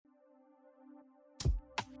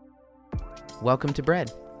Welcome to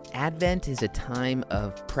Bread. Advent is a time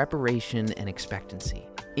of preparation and expectancy.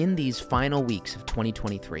 In these final weeks of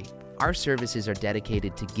 2023, our services are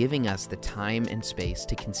dedicated to giving us the time and space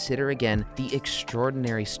to consider again the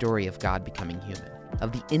extraordinary story of God becoming human,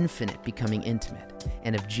 of the infinite becoming intimate,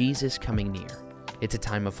 and of Jesus coming near. It's a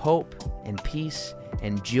time of hope and peace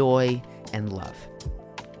and joy and love.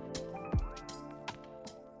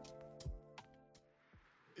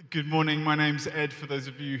 Good morning, my name's Ed, for those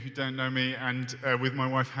of you who don't know me, and with my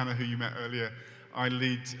wife Hannah, who you met earlier, I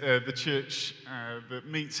lead the church that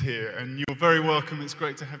meets here, and you're very welcome. It's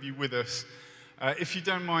great to have you with us. If you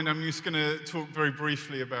don't mind, I'm just going to talk very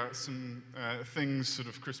briefly about some things sort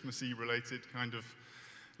of Christmassy related, kind of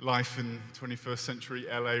life in 21st century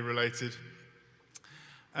LA related.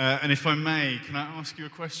 And if I may, can I ask you a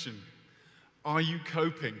question? Are you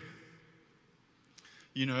coping?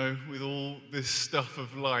 You know, with all this stuff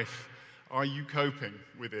of life, are you coping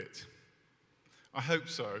with it? I hope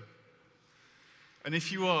so. And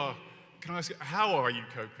if you are, can I ask, how are you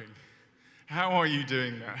coping? How are you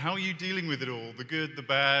doing that? How are you dealing with it all? The good, the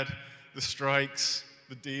bad, the strikes,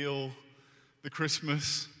 the deal, the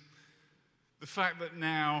Christmas. The fact that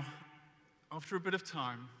now, after a bit of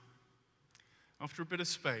time, after a bit of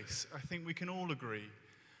space, I think we can all agree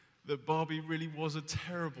that Barbie really was a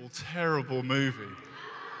terrible, terrible movie.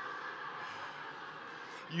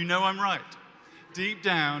 You know I'm right. Deep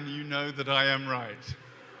down, you know that I am right.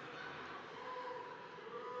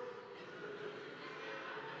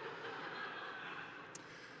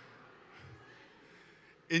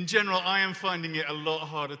 In general, I am finding it a lot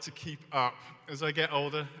harder to keep up. As I get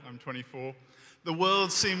older, I'm 24, the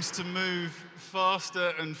world seems to move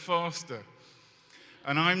faster and faster.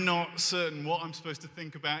 And I'm not certain what I'm supposed to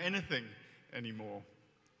think about anything anymore.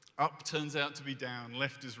 Up turns out to be down,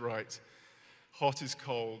 left is right, hot is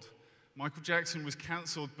cold. Michael Jackson was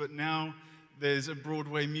cancelled, but now there's a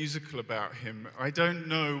Broadway musical about him. I don't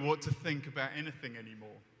know what to think about anything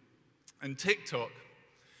anymore. And TikTok,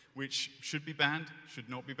 which should be banned, should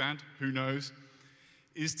not be banned, who knows,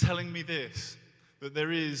 is telling me this, that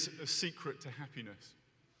there is a secret to happiness.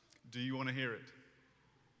 Do you want to hear it?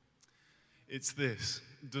 It's this: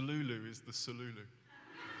 Delulu is the Solulu.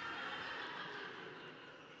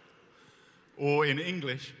 Or in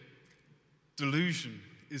English, delusion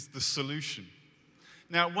is the solution.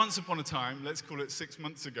 Now, once upon a time, let's call it 6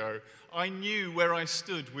 months ago, I knew where I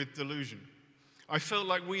stood with delusion. I felt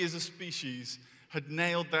like we as a species had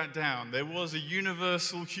nailed that down. There was a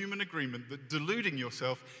universal human agreement that deluding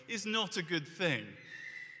yourself is not a good thing.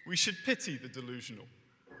 We should pity the delusional.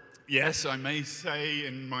 Yes, I may say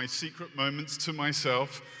in my secret moments to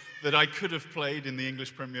myself that I could have played in the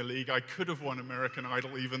English Premier League, I could have won American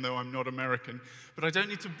Idol even though I'm not American, but I don't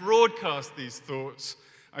need to broadcast these thoughts.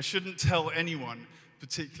 I shouldn't tell anyone,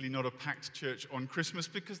 particularly not a packed church on Christmas,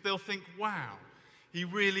 because they'll think, wow, he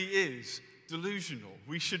really is delusional.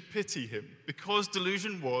 We should pity him, because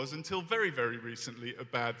delusion was, until very, very recently, a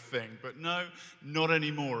bad thing. But no, not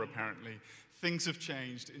anymore, apparently. Things have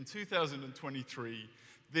changed. In 2023,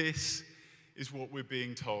 this is what we're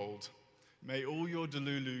being told. May all your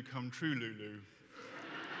delulu come true, Lulu.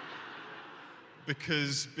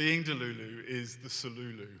 Because being delulu is the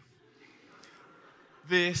solulu.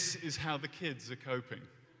 This is how the kids are coping.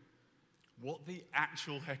 What the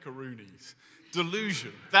actual heckaroonies?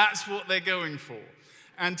 Delusion, that's what they're going for.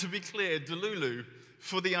 And to be clear, delulu,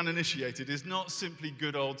 for the uninitiated, is not simply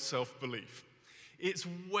good old self-belief. It's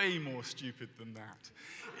way more stupid than that.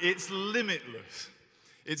 It's limitless.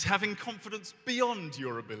 It's having confidence beyond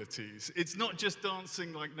your abilities. It's not just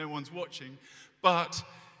dancing like no one's watching, but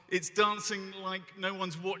it's dancing like no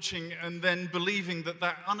one's watching and then believing that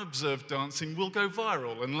that unobserved dancing will go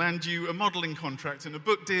viral and land you a modeling contract and a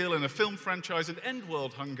book deal and a film franchise and end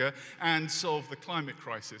world hunger and solve the climate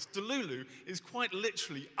crisis. Delulu is quite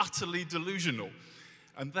literally utterly delusional.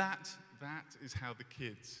 And that is how the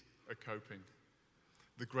kids are coping.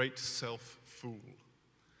 The great self-fool.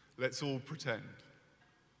 Let's all pretend.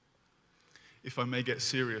 If I may get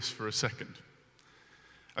serious for a second,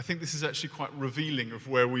 I think this is actually quite revealing of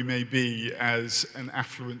where we may be as an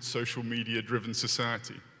affluent, social media-driven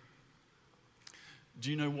society.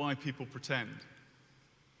 Do you know why people pretend?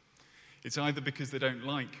 It's either because they don't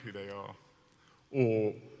like who they are,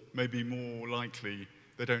 or maybe more likely,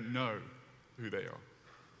 they don't know who they are.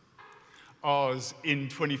 Ours, in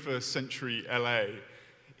 21st century LA,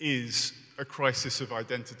 is a crisis of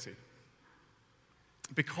identity.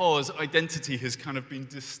 Because identity has kind of been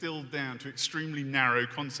distilled down to extremely narrow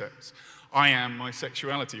concepts. I am my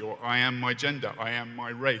sexuality, or I am my gender, I am my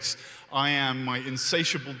race, I am my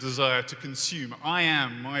insatiable desire to consume, I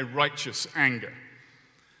am my righteous anger.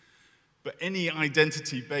 But any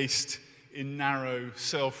identity based in narrow,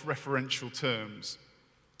 self-referential terms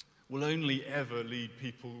will only ever lead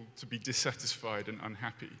people to be dissatisfied and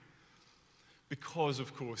unhappy. Because,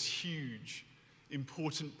 of course, huge,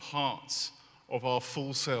 important parts of our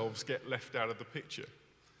full selves get left out of the picture.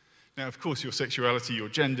 Now, of course, your sexuality, your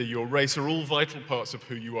gender, your race are all vital parts of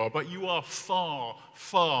who you are, but you are far,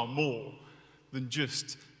 far more than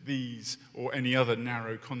just these or any other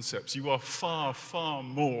narrow concepts. You are far, far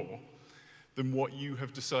more than what you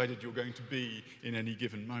have decided you're going to be in any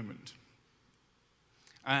given moment.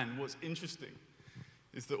 And what's interesting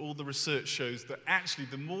is that all the research shows that actually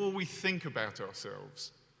the more we think about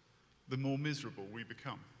ourselves, the more miserable we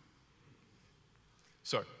become.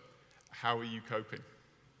 So, how are you coping?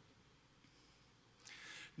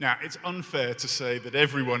 Now, it's unfair to say that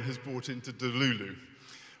everyone has bought into Delulu,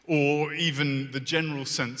 or even the general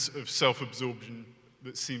sense of self-absorption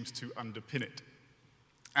that seems to underpin it.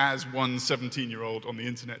 As one 17-year-old on the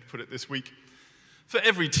internet put it this week, for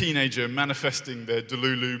every teenager manifesting their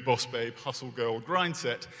Delulu, boss babe, hustle girl grind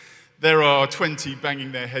set, there are 20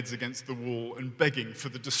 banging their heads against the wall and begging for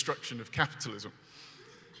the destruction of capitalism.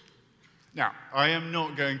 Now, I am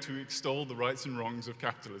not going to extol the rights and wrongs of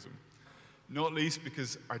capitalism, not least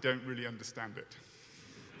because I don't really understand it.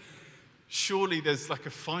 Surely there's like a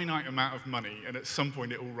finite amount of money, and at some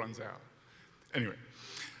point it all runs out. Anyway,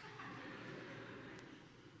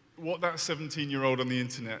 what that 17-year-old on the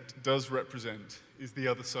internet does represent is the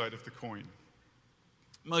other side of the coin.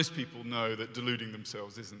 Most people know that deluding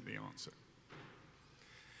themselves isn't the answer.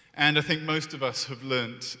 And I think most of us have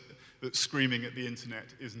learnt that screaming at the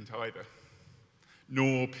internet isn't either,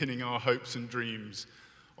 nor pinning our hopes and dreams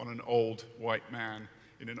on an old white man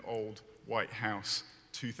in an old white house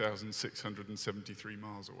 2,673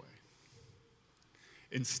 miles away.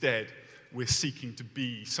 Instead, we're seeking to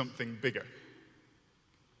be something bigger.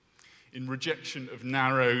 In rejection of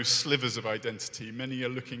narrow slivers of identity, many are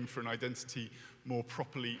looking for an identity more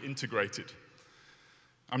properly integrated.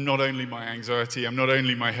 I'm not only my anxiety, I'm not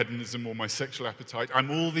only my hedonism or my sexual appetite,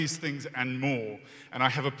 I'm all these things and more, and I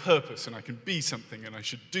have a purpose, and I can be something, and I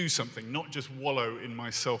should do something, not just wallow in my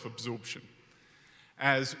self-absorption.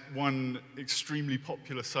 As one extremely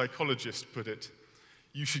popular psychologist put it,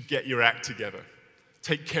 you should get your act together,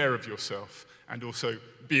 take care of yourself, and also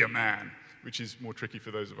be a man, which is more tricky for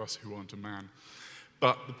those of us who aren't a man.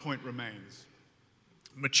 But the point remains,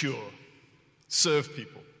 mature, serve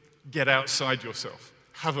people, get outside yourself,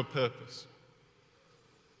 have a purpose.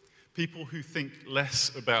 People who think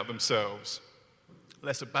less about themselves,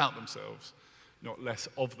 not less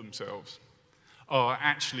of themselves, are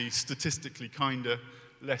actually statistically kinder,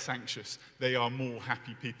 less anxious. They are more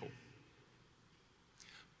happy people.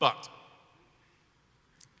 But,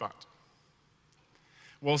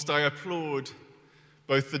 whilst I applaud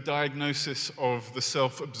both the diagnosis of the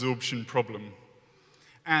self-absorption problem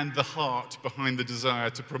and the heart behind the desire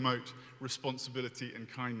to promote responsibility and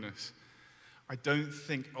kindness, I don't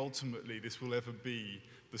think ultimately this will ever be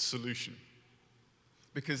the solution.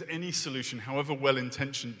 Because any solution, however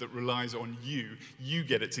well-intentioned, that relies on you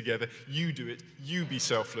get it together, you do it, you be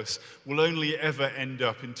selfless, will only ever end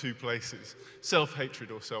up in two places: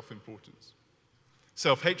 self-hatred or self-importance.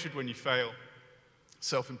 Self-hatred when you fail,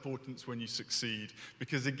 self-importance when you succeed,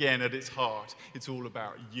 because again, at its heart, it's all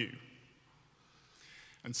about you.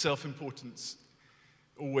 And self-importance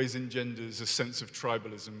always engenders a sense of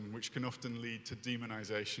tribalism, which can often lead to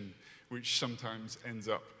demonization, which sometimes ends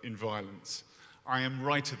up in violence. I am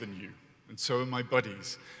righter than you, and so are my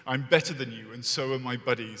buddies. I'm better than you, and so are my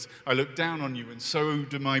buddies. I look down on you, and so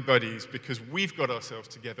do my buddies, because we've got ourselves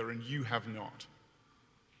together and you have not.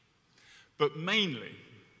 But mainly,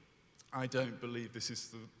 I don't believe this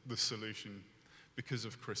is the solution because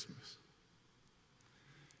of Christmas.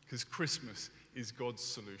 Because Christmas is God's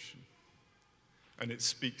solution, and it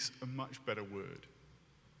speaks a much better word.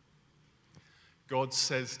 God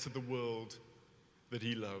says to the world that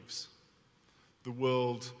he loves, the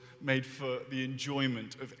world made for the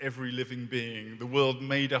enjoyment of every living being, the world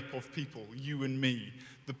made up of people, you and me,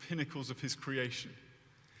 the pinnacles of his creation,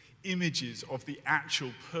 images of the actual,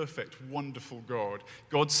 perfect, wonderful God.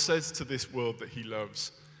 God says to this world that he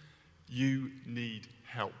loves, you need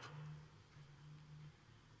help.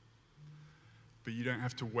 But you don't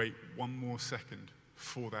have to wait one more second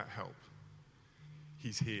for that help.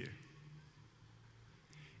 He's here.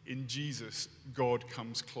 In Jesus, God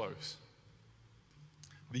comes close.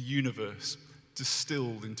 The universe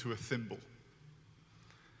distilled into a thimble.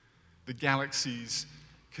 The galaxies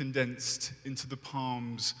condensed into the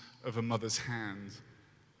palms of a mother's hand.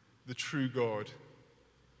 The true God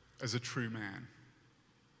as a true man.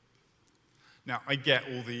 Now, I get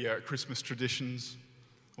all the Christmas traditions,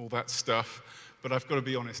 all that stuff, but I've got to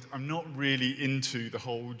be honest, I'm not really into the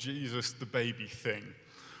whole Jesus the baby thing.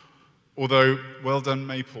 Although, well done,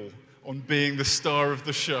 Maple, on being the star of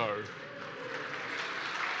the show.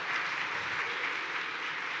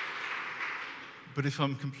 But if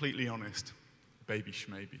I'm completely honest, baby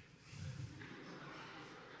schmaybe.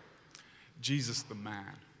 Jesus the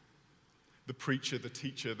man, the preacher, the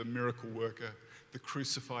teacher, the miracle worker, the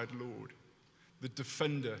crucified Lord, the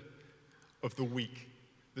defender of the weak,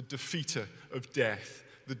 the defeater of death,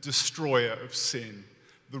 the destroyer of sin,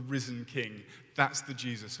 the risen King. That's the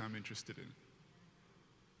Jesus I'm interested in.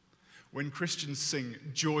 When Christians sing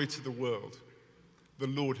joy to the world, the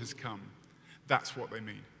Lord has come, that's what they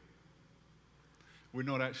mean. We're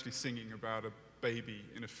not actually singing about a baby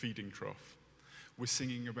in a feeding trough. We're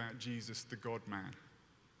singing about Jesus, the God-man,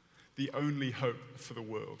 the only hope for the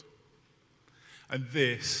world. And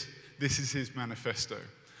this is his manifesto.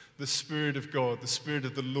 The Spirit of God, the Spirit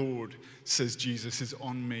of the Lord, says Jesus, is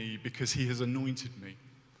on me because he has anointed me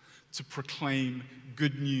to proclaim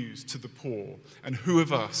good news to the poor. And who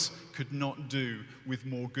of us could not do with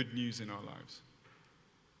more good news in our lives?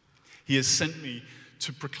 He has sent me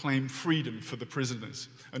to proclaim freedom for the prisoners.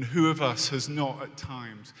 And who of us has not at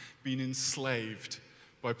times been enslaved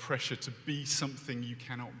by pressure to be something you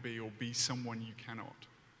cannot be or be someone you cannot?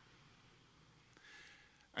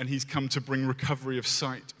 And he's come to bring recovery of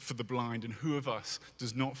sight for the blind. And who of us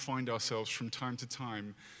does not find ourselves from time to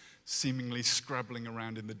time seemingly scrabbling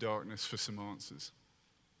around in the darkness for some answers?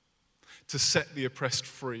 To set the oppressed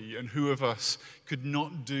free. And who of us could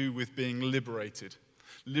not do with being liberated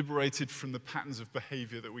from the patterns of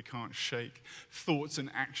behavior that we can't shake, thoughts and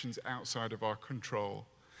actions outside of our control.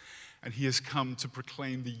 And he has come to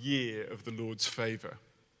proclaim the year of the Lord's favor.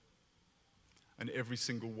 And every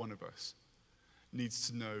single one of us needs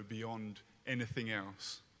to know beyond anything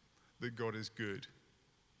else that God is good,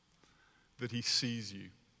 that he sees you,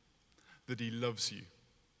 that he loves you,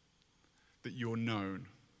 that you're known.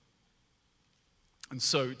 And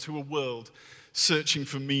so, to a world searching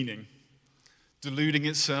for meaning, deluding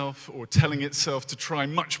itself or telling itself to try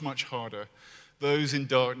much, much harder, those in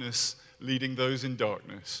darkness leading those in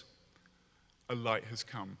darkness, a light has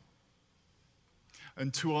come.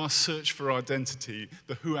 And to our search for identity,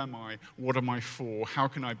 the who am I, what am I for, how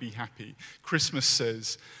can I be happy, Christmas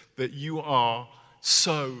says that you are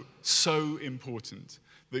so, so important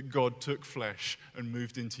that God took flesh and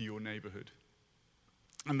moved into your neighborhood.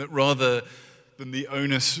 And that rather than the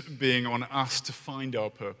onus being on us to find our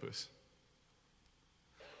purpose,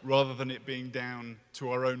 rather than it being down to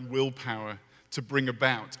our own willpower to bring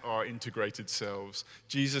about our integrated selves,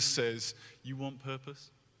 Jesus says, you want purpose?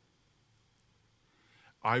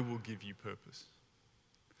 I will give you purpose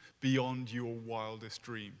beyond your wildest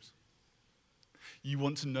dreams. You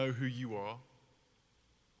want to know who you are?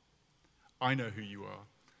 I know who you are.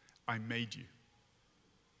 I made you.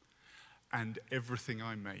 And everything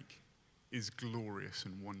I make is glorious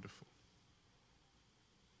and wonderful.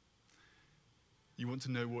 You want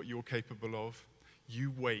to know what you're capable of?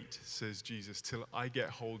 You wait, says Jesus, till I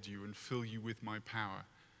get hold of you and fill you with my power.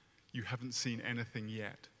 You haven't seen anything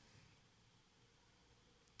yet.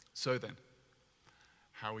 So then,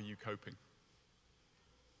 how are you coping?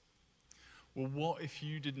 Well, what if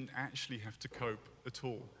you didn't actually have to cope at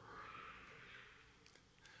all?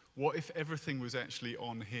 What if everything was actually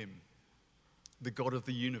on him, the God of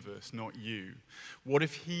the universe, not you? What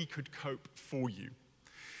if he could cope for you?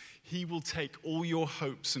 He will take all your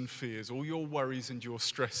hopes and fears, all your worries and your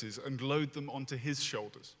stresses, and load them onto his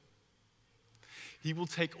shoulders. He will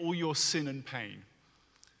take all your sin and pain,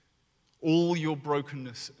 all your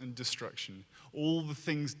brokenness and destruction, all the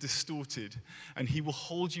things distorted, and he will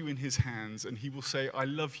hold you in his hands, and he will say, I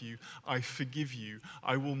love you, I forgive you,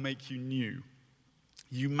 I will make you new.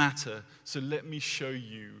 You matter, so let me show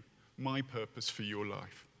you my purpose for your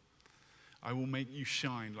life. I will make you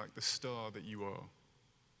shine like the star that you are.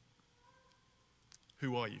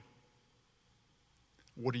 Who are you?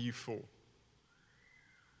 What are you for?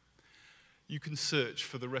 You can search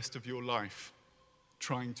for the rest of your life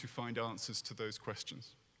trying to find answers to those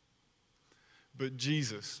questions. But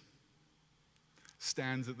Jesus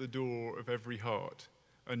stands at the door of every heart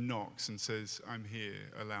and knocks and says, I'm here,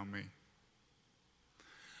 allow me.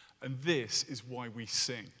 And this is why we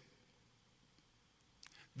sing.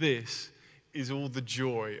 This is all the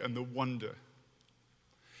joy and the wonder.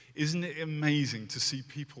 Isn't it amazing to see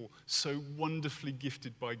people so wonderfully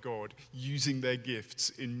gifted by God using their gifts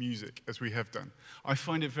in music as we have done? I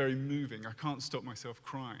find it very moving. I can't stop myself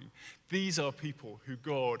crying. These are people who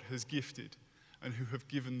God has gifted and who have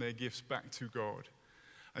given their gifts back to God.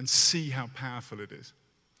 and see how powerful it is.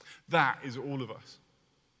 That is all of us,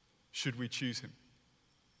 should we choose him.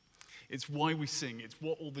 It's why we sing. It's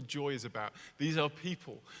what all the joy is about. These are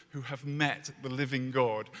people who have met the living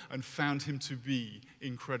God and found him to be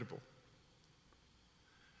incredible.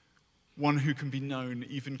 One who can be known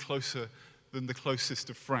even closer than the closest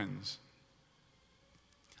of friends.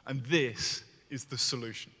 And this is the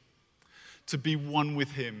solution. To be one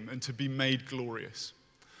with him and to be made glorious,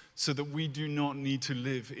 so that we do not need to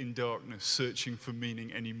live in darkness searching for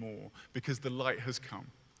meaning anymore, because the light has come.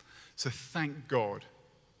 So thank God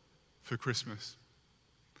for Christmas.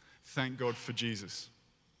 Thank God for Jesus.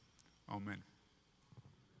 Amen.